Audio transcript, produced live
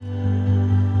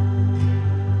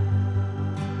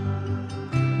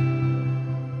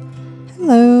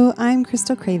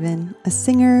Crystal Craven, a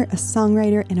singer, a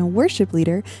songwriter, and a worship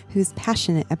leader who's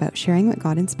passionate about sharing what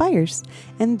God inspires.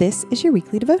 And this is your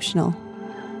weekly devotional.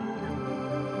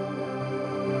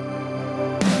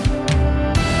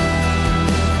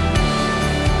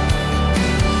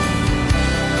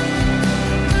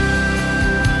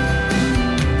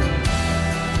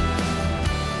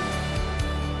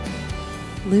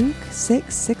 Luke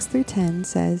 6:6-10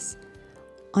 says,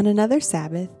 "On another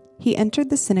Sabbath, he entered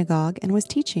the synagogue and was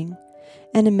teaching,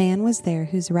 and a man was there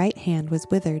whose right hand was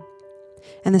withered.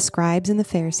 And the scribes and the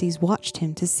Pharisees watched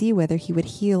him to see whether he would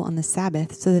heal on the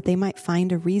Sabbath, so that they might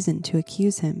find a reason to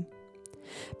accuse him.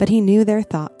 But he knew their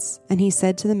thoughts, and he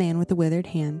said to the man with the withered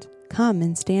hand, 'Come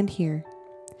and stand here.'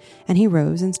 And he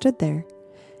rose and stood there.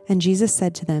 And Jesus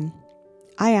said to them,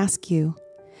 'I ask you,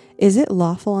 is it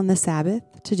lawful on the Sabbath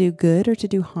to do good or to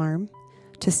do harm,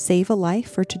 to save a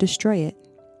life or to destroy it?'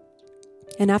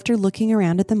 And after looking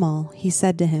around at them all, he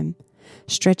said to him,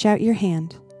 'Stretch out your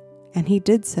hand.' And he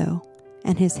did so,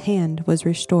 and his hand was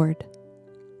restored."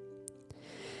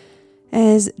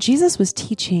 As Jesus was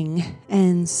teaching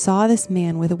and saw this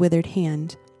man with a withered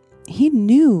hand, he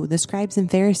knew the scribes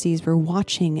and Pharisees were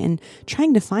watching and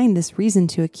trying to find this reason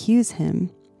to accuse him.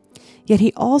 Yet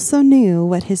he also knew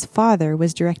what his Father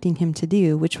was directing him to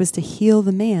do, which was to heal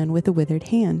the man with the withered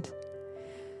hand.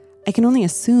 I can only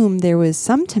assume there was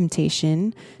some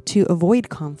temptation to avoid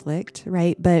conflict,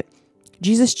 right? But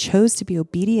Jesus chose to be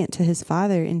obedient to his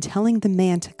Father in telling the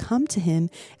man to come to him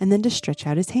and then to stretch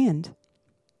out his hand.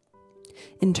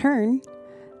 In turn,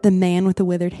 the man with the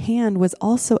withered hand was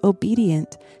also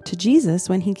obedient to Jesus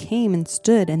when he came and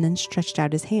stood and then stretched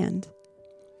out his hand.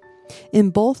 In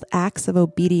both acts of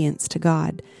obedience to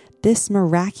God, this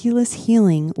miraculous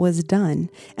healing was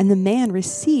done, and the man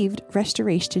received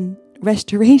restoration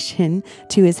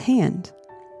to his hand.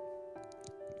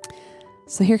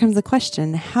 So here comes the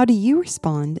question: how do you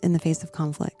respond in the face of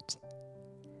conflict?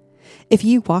 If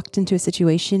you walked into a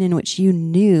situation in which you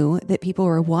knew that people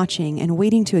were watching and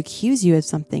waiting to accuse you of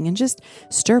something and just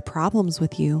stir problems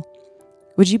with you,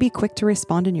 would you be quick to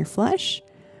respond in your flesh,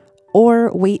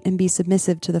 or wait and be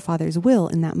submissive to the Father's will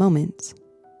in that moment?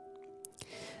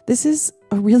 This is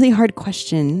a really hard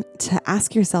question to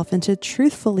ask yourself and to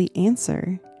truthfully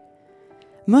answer.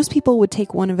 Most people would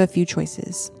take one of a few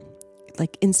choices,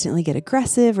 like instantly get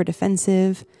aggressive or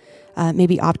defensive,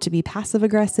 maybe opt to be passive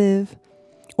aggressive,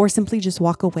 or simply just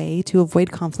walk away to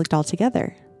avoid conflict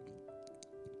altogether.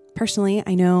 Personally,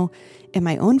 I know in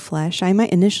my own flesh, I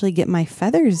might initially get my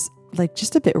feathers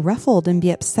just a bit ruffled and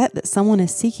be upset that someone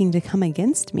is seeking to come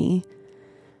against me.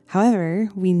 However,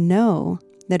 we know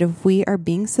that if we are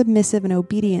being submissive and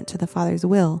obedient to the Father's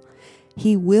will,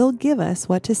 He will give us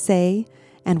what to say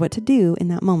and what to do in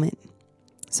that moment.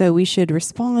 So we should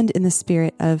respond in the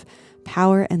spirit of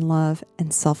power and love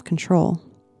and self-control.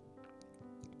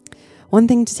 One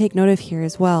thing to take note of here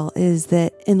as well is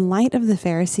that in light of the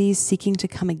Pharisees seeking to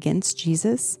come against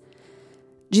Jesus,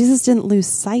 Jesus didn't lose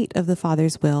sight of the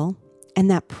Father's will and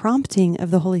that prompting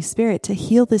of the Holy Spirit to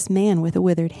heal this man with a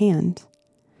withered hand.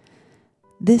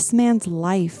 This man's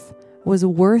life was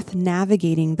worth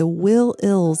navigating the will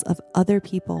ills of other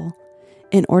people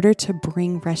in order to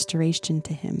bring restoration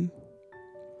to him.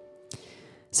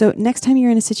 So next time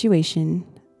you're in a situation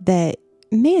that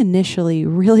may initially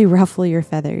really ruffle your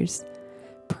feathers,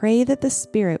 pray that the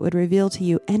Spirit would reveal to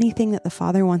you anything that the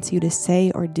Father wants you to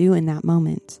say or do in that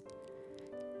moment.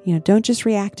 Don't just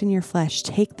react in your flesh.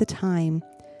 Take the time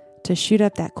to shoot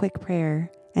up that quick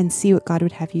prayer and see what God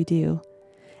would have you do.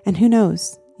 And who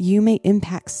knows, you may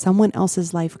impact someone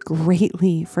else's life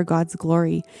greatly for God's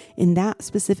glory in that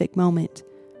specific moment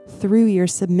through your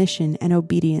submission and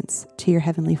obedience to your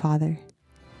Heavenly Father.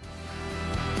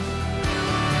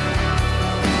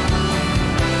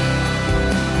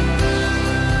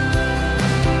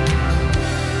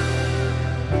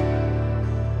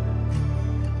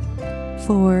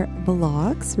 For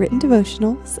blogs, written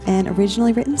devotionals, and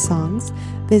originally written songs,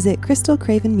 visit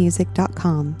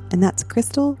crystalcravenmusic.com, and that's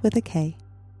Crystal with a K.